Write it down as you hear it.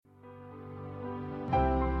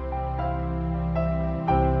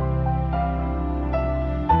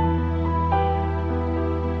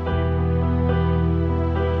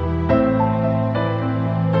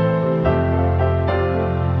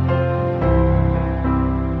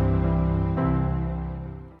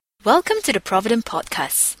Welcome to the Provident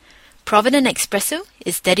Podcast. Provident Expresso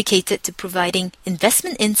is dedicated to providing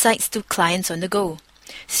investment insights to clients on the go.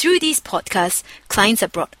 Through these podcasts, clients are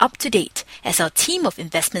brought up to date as our team of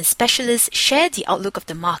investment specialists share the outlook of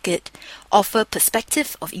the market, offer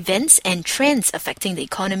perspective of events and trends affecting the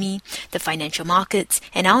economy, the financial markets,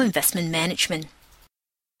 and our investment management.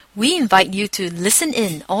 We invite you to listen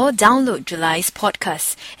in or download July's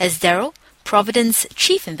podcast as Daryl, Provident's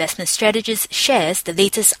Chief Investment Strategist, shares the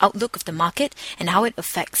latest outlook of the market and how it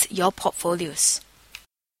affects your portfolios.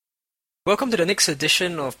 Welcome to the next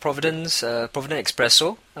edition of Provident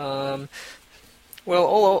Expresso.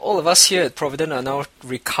 All of us here at Provident are now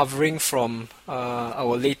recovering from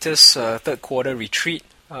our latest third quarter retreat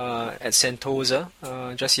at Sentosa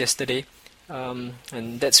just yesterday.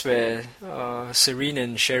 And that's where Serene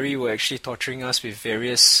and Sherry were actually torturing us with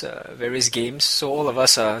various games. So all of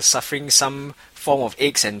us are suffering some form of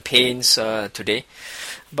aches and pains today.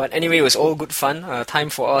 But anyway, it was all good fun. Time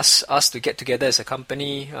for us to get together as a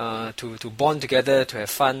company, to bond together, to have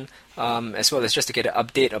fun, as well as just to get an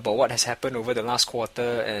update about what has happened over the last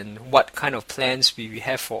quarter and what kind of plans we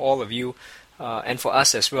have for all of you and for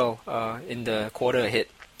us as well in the quarter ahead.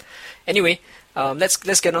 Anyway,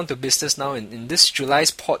 let's get on to business now. In this July's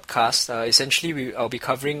podcast, essentially I'll be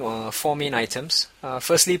covering four main items.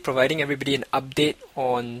 Firstly, providing everybody an update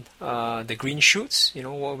on the green shoots,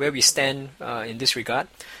 where we stand in this regard.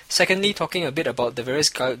 Secondly, talking a bit about the various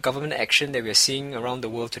government action that we are seeing around the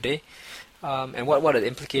world today, and what are the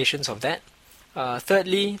implications of that.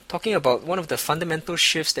 Thirdly, talking about one of the fundamental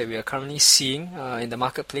shifts that we are currently seeing in the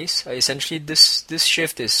marketplace. Essentially, this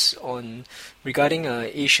shift is regarding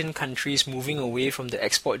Asian countries moving away from the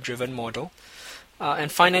export-driven model. And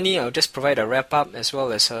finally, I'll just provide a wrap-up as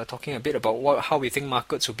well as talking a bit about how we think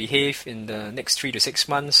markets will behave in the next 3 to 6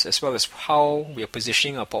 months, as well as how we are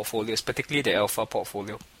positioning our portfolios, particularly the Alpha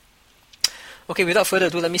portfolio. Okay, without further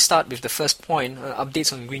ado, let me start with the first point,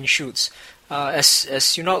 updates on green shoots.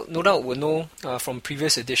 As you no doubt will know from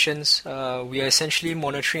previous editions, we are essentially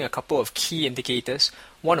monitoring a couple of key indicators,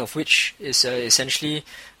 one of which is essentially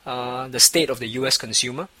the state of the US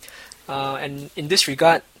consumer. And in this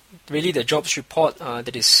regard, really the jobs report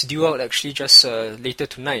that is due out actually just later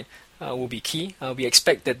tonight will be key. We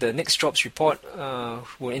expect that the next jobs report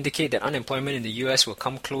will indicate that unemployment in the US will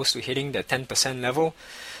come close to hitting the 10% level.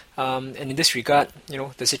 And in this regard,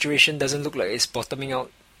 the situation doesn't look like it's bottoming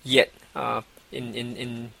out yet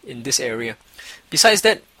in this area. Besides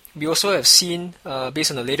that, we also have seen,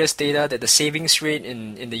 based on the latest data, that the savings rate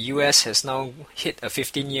in the US has now hit a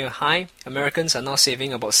 15-year high. Americans are now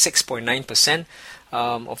saving about 6.9%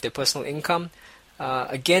 of their personal income.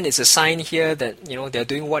 Again, it's a sign here that they're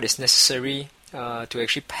doing what is necessary to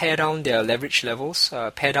actually pare down their leverage levels,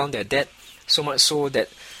 pare down their debt, so much so that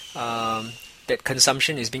that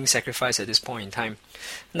consumption is being sacrificed at this point in time.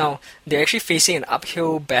 Now, they're actually facing an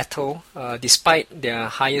uphill battle despite their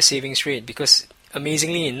higher savings rate, because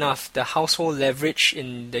amazingly enough, the household leverage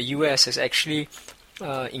in the US has actually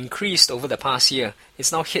increased over the past year.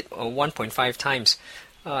 It's now hit 1.5 times.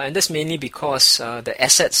 And that's mainly because the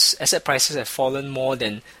asset prices have fallen more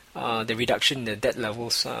than the reduction in the debt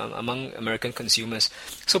levels among American consumers.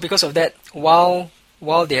 So because of that, while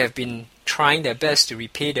they have been trying their best to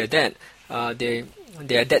repay their debt,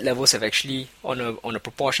 their debt levels have actually, on a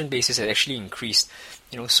proportion basis, have actually increased.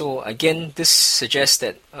 So again, this suggests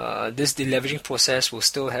that this deleveraging process will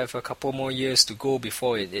still have a couple more years to go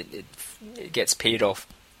before it gets paid off.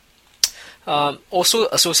 Also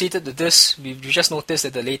associated to this, we've just noticed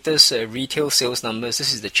that the latest retail sales numbers,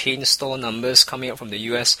 this is the chain store numbers coming out from the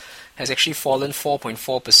US, has actually fallen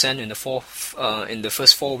 4.4% in the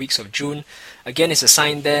first 4 weeks of June. Again, it's a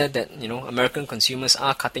sign there that American consumers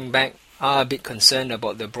are cutting back, are a bit concerned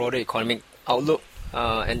about the broader economic outlook,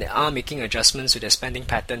 and they are making adjustments to their spending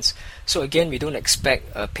patterns. So again, we don't expect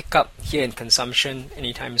a pickup here in consumption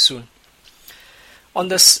anytime soon. On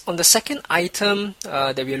the second item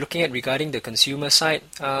that we are looking at regarding the consumer side,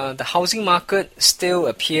 the housing market still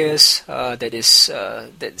appears to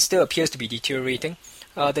be deteriorating.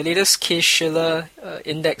 The latest Case-Shiller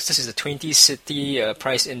index, this is the 20-city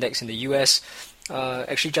price index in the US,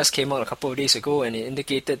 actually just came out a couple of days ago, and it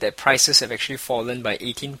indicated that prices have actually fallen by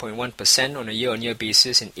 18.1% on a year-on-year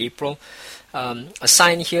basis in April. A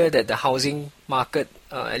sign here that the housing market,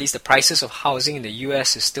 at least the prices of housing in the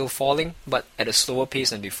US, is still falling, but at a slower pace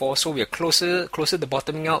than before. So we are closer to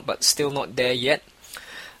bottoming out, but still not there yet.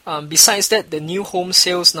 Besides that, the new home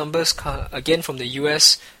sales numbers, again from the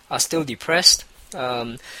US, are still depressed.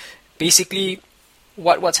 Basically,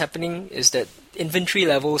 what's happening is that inventory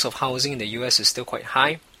levels of housing in the US is still quite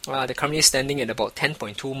high. they're currently standing at about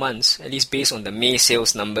 10.2 months, at least based on the May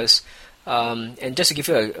sales numbers. And just to give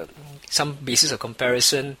you some basis of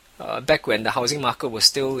comparison, back when the housing market was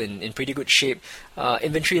still in pretty good shape,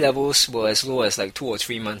 inventory levels were as low as like 2 or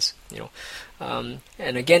 3 months. And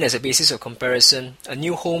again, as a basis of comparison, a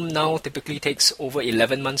new home now typically takes over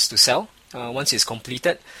 11 months to sell once it's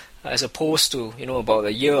completed, as opposed to about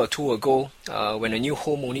a year or two ago when a new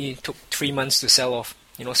home only took 3 months to sell off.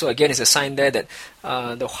 So again, it's a sign there that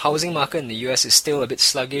the housing market in the US is still a bit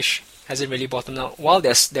sluggish, hasn't really bottomed out. While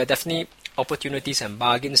there are definitely opportunities and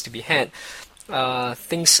bargains to be had,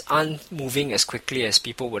 things aren't moving as quickly as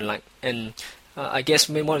people would like. And I guess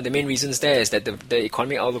one of the main reasons there is that the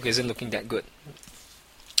economic outlook isn't looking that good.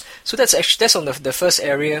 So that's on the first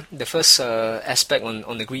area, the first aspect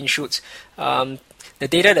on the green shoots. The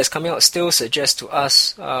data that's coming out still suggests to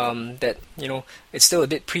us that it's still a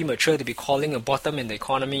bit premature to be calling a bottom in the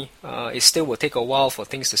economy. It still will take a while for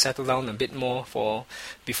things to settle down a bit more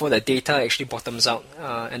before the data actually bottoms out,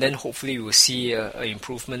 and then hopefully we will see an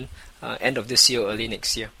improvement end of this year, early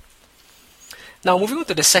next year. Now moving on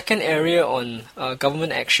to the second area on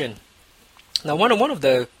government action. Now one of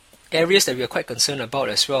the areas that we are quite concerned about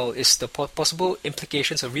as well is the possible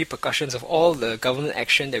implications or repercussions of all the government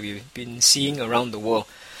action that we've been seeing around the world.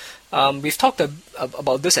 We've talked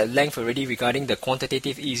about this at length already regarding the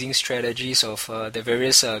quantitative easing strategies of the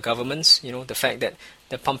various governments. The fact that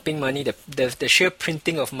the pumping money, the sheer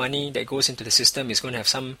printing of money that goes into the system is going to have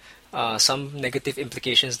some negative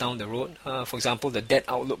implications down the road. For example, the debt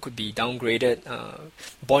outlook could be downgraded,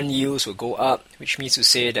 bond yields will go up, which means to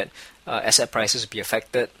say that asset prices will be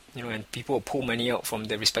affected, and people will pull money out from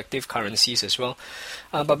the respective currencies as well.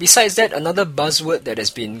 But besides that, another buzzword that has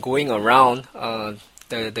been going around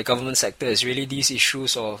the government sector is really this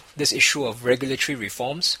issue of regulatory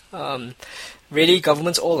reforms. Really,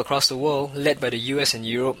 governments all across the world, led by the US and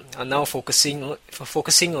Europe, are now focusing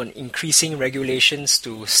on increasing regulations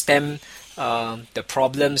to stem the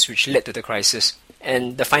problems which led to the crisis.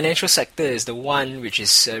 And the financial sector is the one which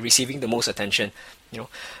is receiving the most attention.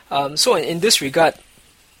 So in this regard,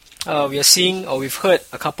 we are seeing, or we've heard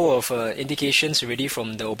a couple of indications already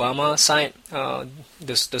from the Obama side,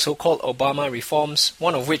 the so-called Obama reforms,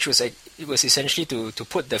 one of which was essentially to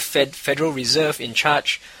put the Federal Reserve in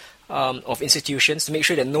charge of institutions, to make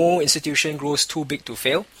sure that no institution grows too big to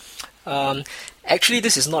fail. Actually,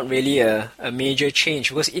 this is not really a major change,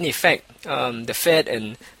 because in effect, the Fed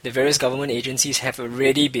and the various government agencies have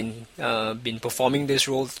already been performing this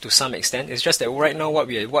role to some extent. It's just that right now what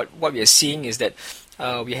we are seeing is that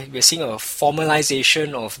we are seeing a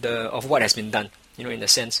formalization of what has been done, in a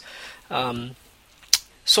sense.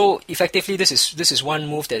 So effectively, this is one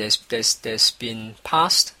move that's been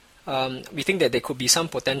passed. We think that there could be some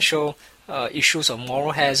potential issues of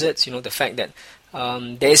moral hazards. The fact that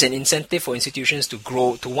there is an incentive for institutions to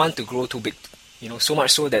want to grow too big. So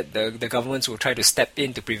much so that the governments will try to step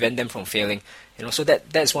in to prevent them from failing. So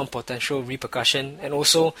that's one potential repercussion. And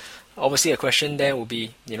also, obviously, a question there will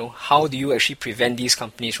be, how do you actually prevent these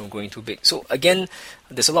companies from growing too big? So again,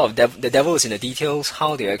 there's a lot of the devil is in the details,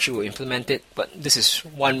 how they actually will implement it. But this is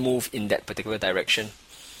one move in that particular direction.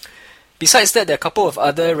 Besides that, there are a couple of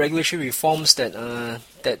other regulatory reforms that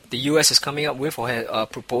the US is coming up with or are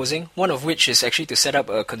proposing. One of which is actually to set up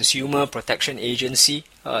a consumer protection agency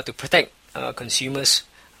to protect consumers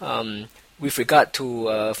with regard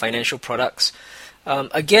to financial products.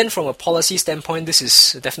 Again, from a policy standpoint, this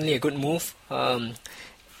is definitely a good move.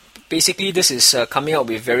 Basically, this is coming out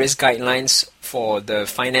with various guidelines for the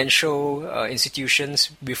financial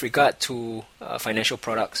institutions with regard to financial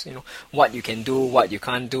products. What you can do, what you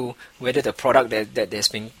can't do, whether the product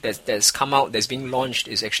that's come out, that's being launched,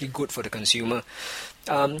 is actually good for the consumer.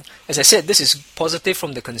 As I said, this is positive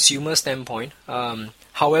from the consumer standpoint.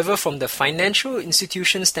 However, from the financial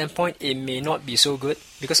institution standpoint, it may not be so good,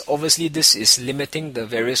 because obviously this is limiting the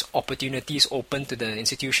various opportunities open to the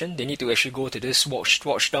institution. They need to actually go to this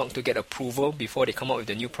watchdog to get approval before they come out with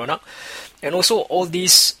the new product. And also, all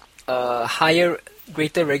these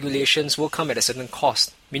greater regulations will come at a certain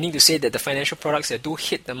cost, meaning to say that the financial products that do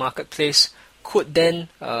hit the marketplace could then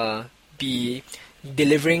be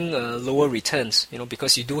delivering lower returns,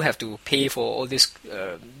 because you do have to pay for all these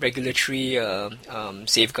regulatory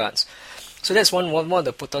safeguards. So that's one of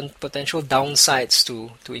the potential downsides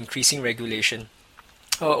to increasing regulation.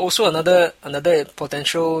 Also, another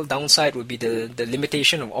potential downside would be the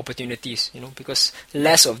limitation of opportunities, because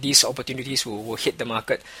less of these opportunities will hit the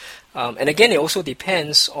market. And again, it also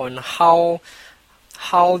depends on how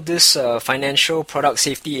this financial product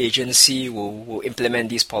safety agency will implement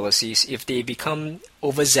these policies. If they become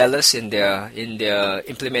overzealous in their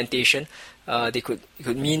implementation, it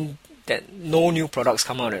could mean that no new products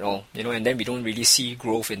come out at all, and then we don't really see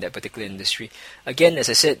growth in that particular industry. Again, as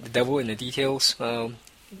I said, the devil in the details.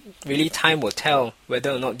 Really, time will tell whether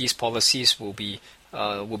or not these policies will be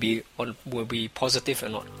positive or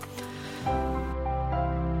not.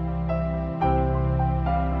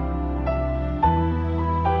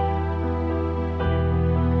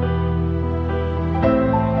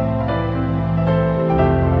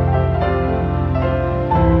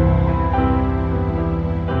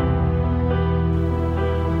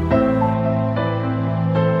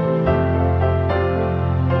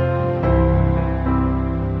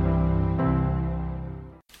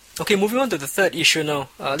 Okay, moving on to the third issue now.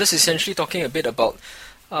 This is essentially talking a bit about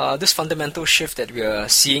this fundamental shift that we are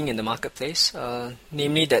seeing in the marketplace,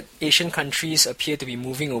 namely that Asian countries appear to be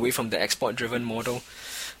moving away from the export-driven model.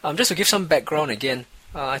 Just to give some background again,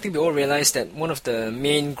 I think we all realize that one of the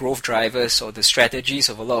main growth drivers or the strategies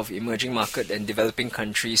of a lot of emerging market and developing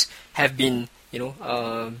countries have been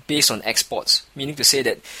based on exports, meaning to say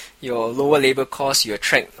that your lower labor costs, you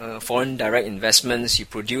attract foreign direct investments, you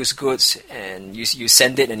produce goods, and you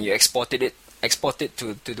send it and you export it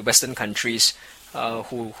to the Western countries,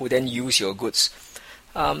 who then use your goods.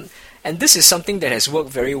 And this is something that has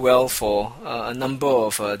worked very well for a number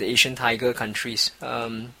of the Asian tiger countries,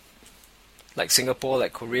 like Singapore,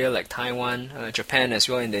 like Korea, like Taiwan, Japan as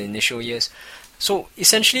well in the initial years. So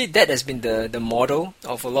essentially that has been the model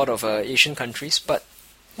of a lot of Asian countries, but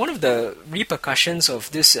one of the repercussions of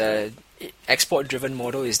this export-driven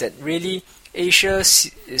model is that really Asia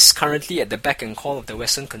is currently at the beck and call of the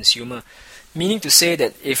Western consumer, meaning to say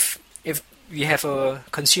that if we have a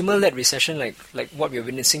consumer-led recession like what we're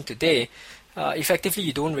witnessing today, effectively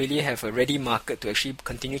you don't really have a ready market to actually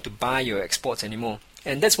continue to buy your exports anymore.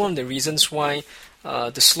 And that's one of the reasons why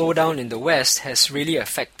the slowdown in the West has really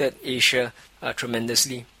affected Asia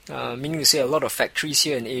tremendously. Meaning to say a lot of factories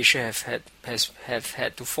here in Asia have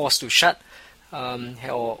had to force to shut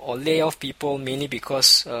or lay off people, mainly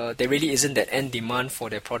because there really isn't that end demand for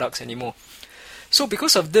their products anymore. So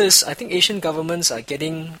because of this, I think Asian governments are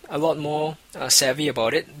getting a lot more savvy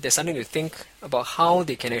about it. They're starting to think about how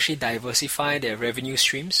they can actually diversify their revenue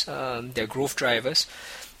streams, their growth drivers.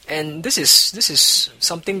 And this is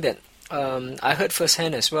something that I heard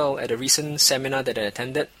firsthand as well at a recent seminar that I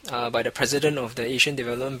attended by the president of the Asian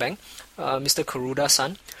Development Bank, Mr.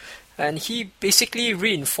 Kuruda-san. And he basically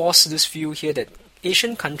reinforced this view here that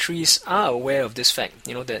Asian countries are aware of this fact,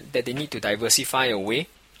 that they need to diversify away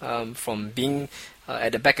from being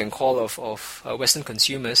at the beck and call of Western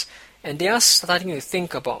consumers. And they are starting to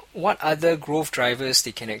think about what other growth drivers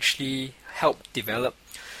they can actually help develop.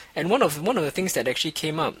 And one of the things that actually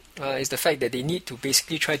came up is the fact that they need to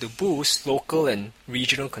basically try to boost local and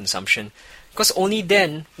regional consumption, because only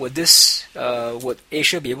then would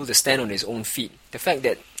Asia be able to stand on its own feet. The fact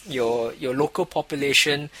that your local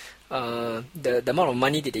population, the amount of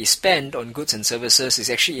money that they spend on goods and services is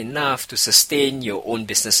actually enough to sustain your own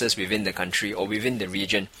businesses within the country or within the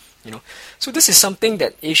region. So this is something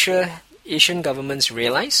that Asian governments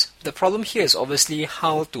realize. The problem here is obviously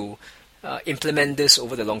how to implement this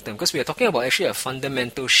over the long term, because we are talking about actually a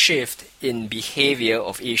fundamental shift in behavior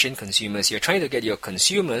of Asian consumers. You're trying to get your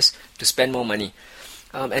consumers to spend more money,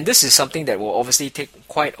 and this is something that will obviously take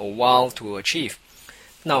quite a while to achieve.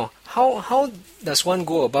 Now, how does one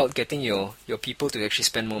go about getting your people to actually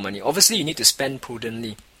spend more money? Obviously, you need to spend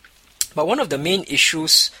prudently, but one of the main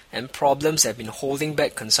issues and problems that have been holding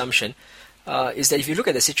back consumption is that if you look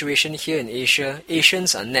at the situation here in Asia,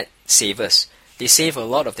 Asians are net savers. They save a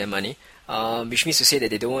lot of their money, which means to say that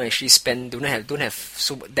they don't actually spend, don't have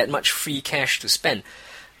that much free cash to spend.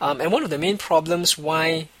 And one of the main problems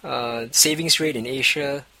why savings rate in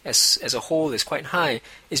Asia as a whole is quite high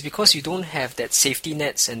is because you don't have that safety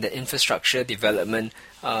nets and the infrastructure development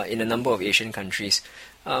in a number of Asian countries.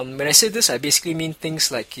 When I say this, I basically mean things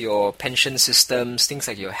like your pension systems, things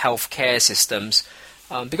like your healthcare systems.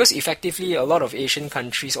 Because effectively a lot of Asian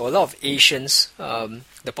countries, or a lot of Asians,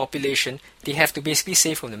 the population, they have to basically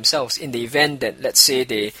save for themselves in the event that, let's say,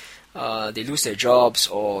 they lose their jobs,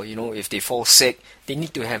 or if they fall sick, they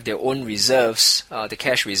need to have their own reserves, the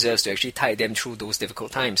cash reserves, to actually tide them through those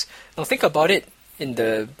difficult times. Now think about it,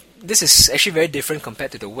 this is actually very different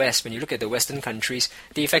compared to the West. When you look at the Western countries,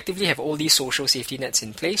 they effectively have all these social safety nets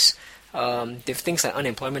in place. They have things like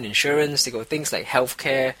unemployment insurance, they got things like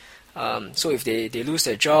healthcare. So if they lose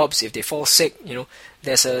their jobs, if they fall sick,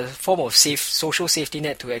 there's a form of social safety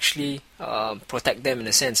net to actually protect them in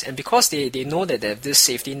a sense. And because they know that they have this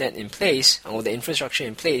safety net in place, or the infrastructure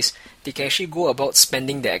in place, they can actually go about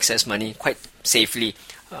spending their excess money quite safely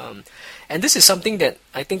And this is something that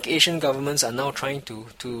I think Asian governments are now trying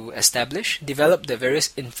to establish, develop the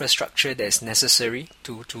various infrastructure that is necessary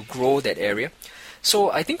to grow that area.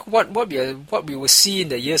 So I think what we will see in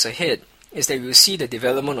the years ahead is that we will see the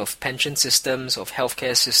development of pension systems, of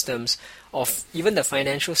healthcare systems, of even the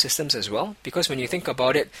financial systems as well. Because when you think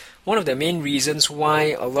about it, one of the main reasons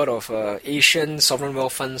why a lot of Asian sovereign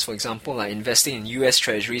wealth funds, for example, are investing in US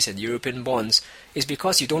treasuries and European bonds is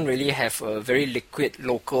because you don't really have a very liquid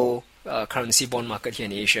local currency bond market here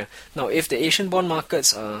in Asia. Now, if the Asian bond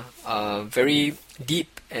markets are very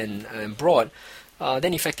deep and broad,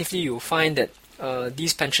 then effectively you'll find that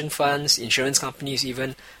these pension funds, insurance companies,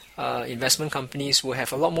 even investment companies will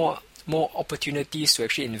have a lot more opportunities to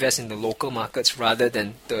actually invest in the local markets rather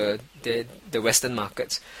than the Western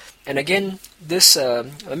markets. And again,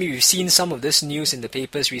 we've seen some of this news in the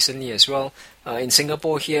papers recently as well. In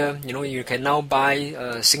Singapore here, you can now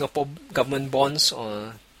buy Singapore government bonds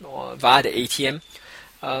or via the ATM.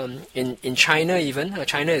 In China even,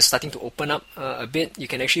 China is starting to open up a bit. You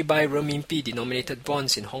can actually buy renminbi denominated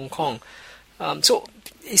bonds in Hong Kong. So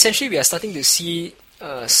essentially we are starting to see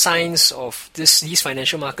signs of these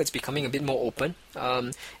financial markets becoming a bit more open.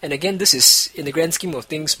 And again, this is, in the grand scheme of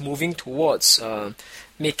things, moving towards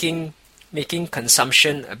making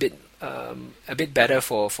consumption a bit better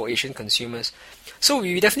for Asian consumers. So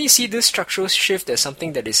we definitely see this structural shift as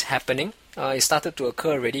something that is happening. It started to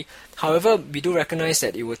occur already. However, we do recognize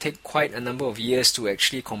that it will take quite a number of years to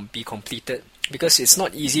actually be completed, because it's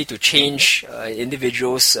not easy to change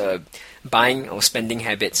individuals' buying or spending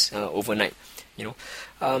habits overnight.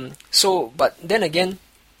 But then again,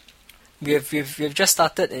 we've just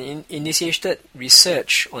started and initiated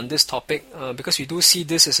research on this topic because we do see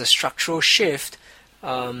this as a structural shift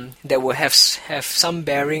that will have some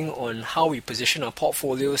bearing on how we position our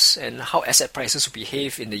portfolios and how asset prices will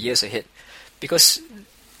behave in the years ahead. Because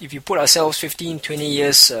if you put ourselves 15, 20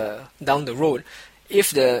 years down the road,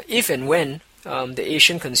 if and when the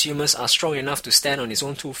Asian consumers are strong enough to stand on its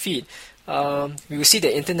own 2 feet, we will see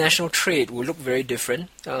that international trade will look very different.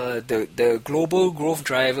 The global growth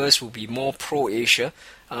drivers will be more pro-Asia,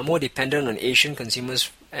 more dependent on Asian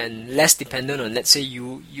consumers and less dependent on, let's say,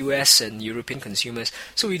 US and European consumers.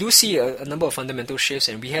 So we do see a number of fundamental shifts,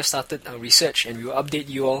 and we have started our research, and we will update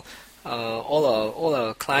you all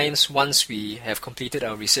our clients once we have completed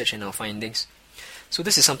our research and our findings. So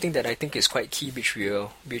this is something that I think is quite key, which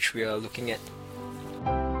we are looking at.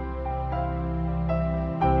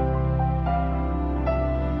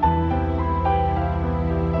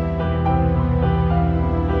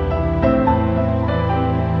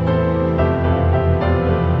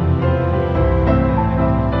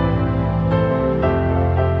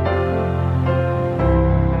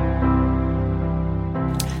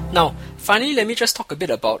 Now, finally, let me just talk a bit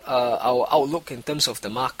about our outlook in terms of the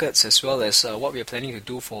markets, as well as what we are planning to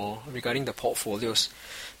do regarding the portfolios.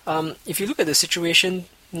 If you look at the situation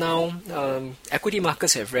now, equity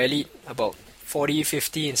markets have rallied about 40,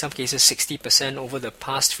 50, in some cases 60% over the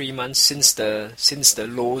past 3 months since the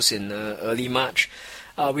lows in early March.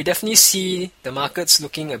 We definitely see the markets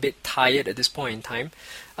looking a bit tired at this point in time.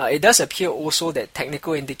 It does appear also that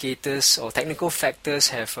technical indicators or technical factors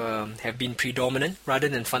have been predominant rather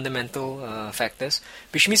than fundamental factors,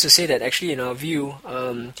 which means to say that actually in our view,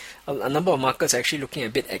 a number of markets are actually looking a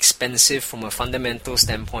bit expensive from a fundamental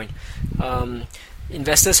standpoint.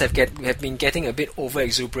 Investors have been getting a bit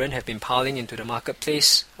over-exuberant, have been piling into the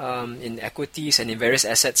marketplace in equities and in various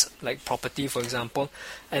assets like property, for example,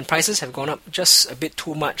 and prices have gone up just a bit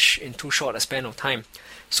too much in too short a span of time.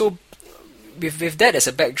 So with that as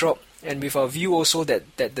a backdrop, and with our view also that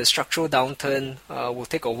the structural downturn will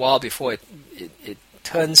take a while before it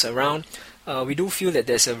turns around, we do feel that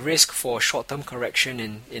there's a risk for short-term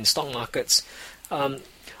correction in stock markets.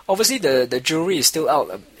 Obviously, the jury is still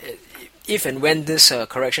out. If and when this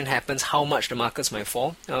correction happens, how much the markets might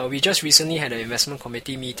fall. We just recently had an investment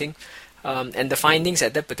committee meeting, and the findings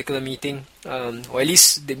at that particular meeting, or at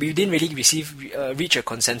least we didn't really reach a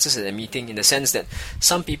consensus at the meeting, in the sense that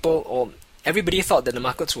some people, or everybody, thought that the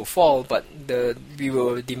markets will fall, but we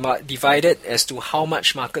were divided as to how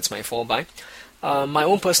much markets might fall by. My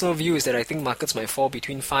own personal view is that I think markets might fall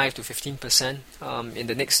between 5 to 15% in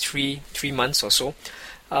the next three months or so.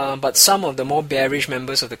 But some of the more bearish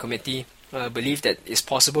members of the committee believe that it's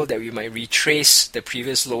possible that we might retrace the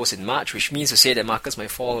previous lows in March, which means to say that markets might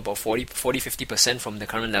fall about 40-50% from the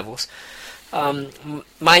current levels.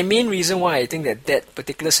 My main reason why I think that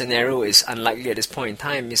particular scenario is unlikely at this point in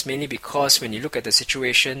time is mainly because when you look at the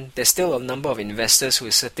situation, there's still a number of investors who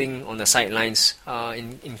are sitting on the sidelines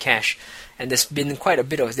in cash. And there's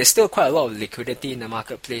still quite a lot of liquidity in the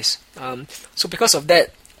marketplace. So because of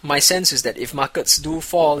that, my sense is that if markets do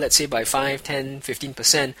fall, let's say by 5, 10,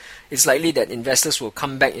 15%, it's likely that investors will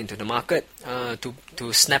come back into the market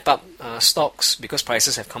to snap up stocks because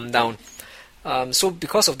prices have come down. So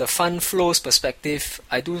because of the fund flows perspective,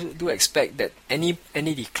 I do expect that any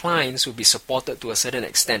declines will be supported to a certain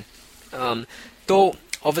extent. Though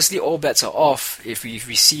obviously all bets are off if we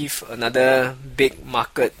receive another big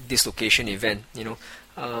market dislocation event,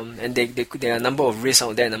 and there are a number of risks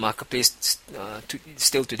out there in the marketplace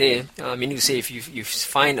still today. Meaning to say, if you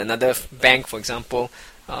find another bank, for example,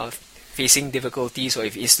 facing difficulties, or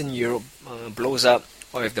if Eastern Europe blows up,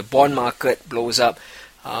 or if the bond market blows up,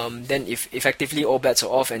 then if effectively all bets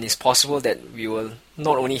are off, and it's possible that we will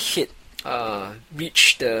not only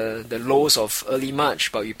reach the lows of early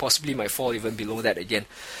March, but we possibly might fall even below that again.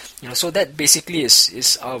 So that basically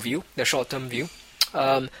is our view, the short-term view.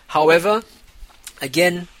 However,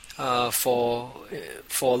 again, for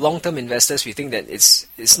long-term investors, we think that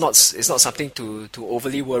it's not something to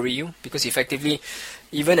overly worry you, because effectively,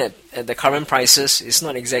 even at the current prices, it's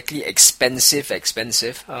not exactly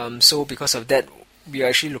expensive. So because of that, we are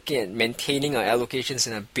actually looking at maintaining our allocations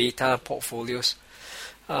in our beta portfolios.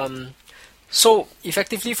 So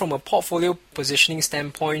effectively, from a portfolio positioning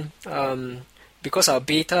standpoint, because our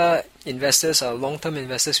beta investors are long-term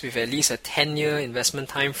investors with at least a 10-year investment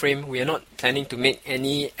time frame, we are not planning to make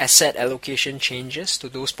any asset allocation changes to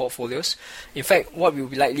those portfolios. In fact, what we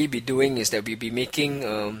will likely be doing is that we'll be making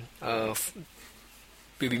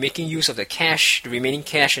use of the remaining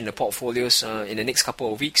cash in the portfolios in the next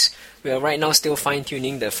couple of weeks. We are right now still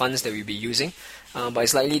fine-tuning the funds that we'll be using, but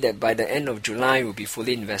it's likely that by the end of July we'll be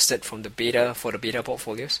fully invested for the beta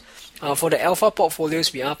portfolios. For the alpha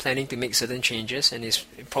portfolios, we are planning to make certain changes, and it's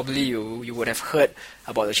probably you would have heard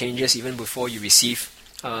about the changes even before you receive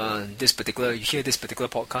you hear this particular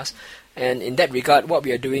podcast. And in that regard, what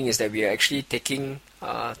we are doing is that we are actually taking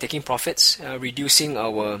profits, reducing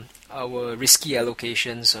our risky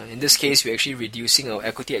allocations. In this case, we're actually reducing our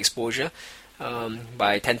equity exposure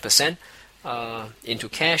by 10% into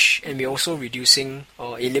cash, and we're also reducing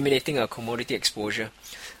or eliminating our commodity exposure.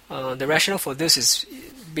 The rationale for this is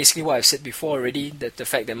basically what I've said before already, that the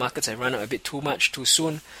fact that markets have run up a bit too much too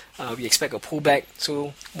soon, we expect a pullback.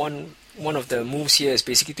 So one of the moves here is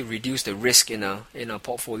basically to reduce the risk in our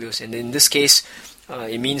portfolios, and in this case,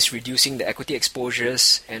 it means reducing the equity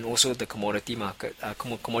exposures and also the commodity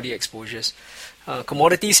exposures.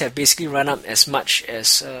 Commodities have basically run up as much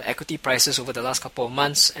as equity prices over the last couple of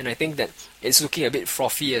months, and I think that it's looking a bit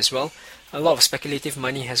frothy as well. A lot of speculative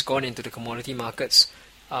money has gone into the commodity markets,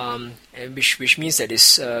 and which means that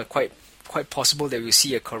it's quite possible that we'll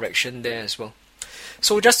see a correction there as well.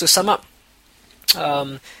 So just to sum up,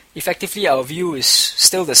 effectively our view is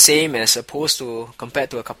still the same as opposed to compared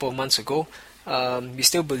to a couple of months ago. We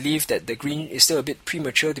still believe that the green is still a bit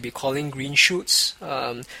premature to be calling green shoots.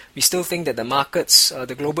 We still think that the markets,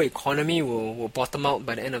 the global economy will bottom out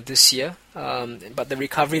by the end of this year. But the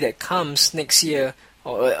recovery that comes next year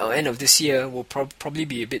or end of this year will probably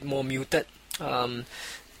be a bit more muted,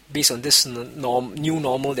 based on this new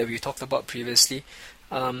normal that we talked about previously.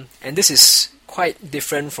 And this is quite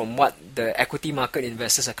different from what the equity market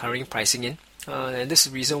investors are currently pricing in. And this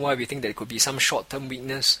is the reason why we think that it could be some short-term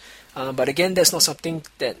weakness. But again, that's not something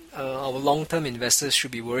that our long-term investors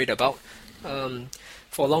should be worried about.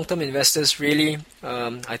 For long-term investors, really,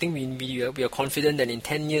 I think we are confident that in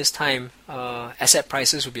 10 years' time, asset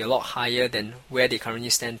prices will be a lot higher than where they currently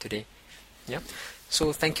stand today. Yeah.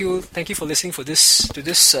 So thank you for listening to this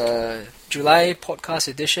July podcast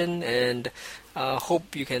edition, and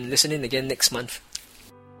hope you can listen in again next month.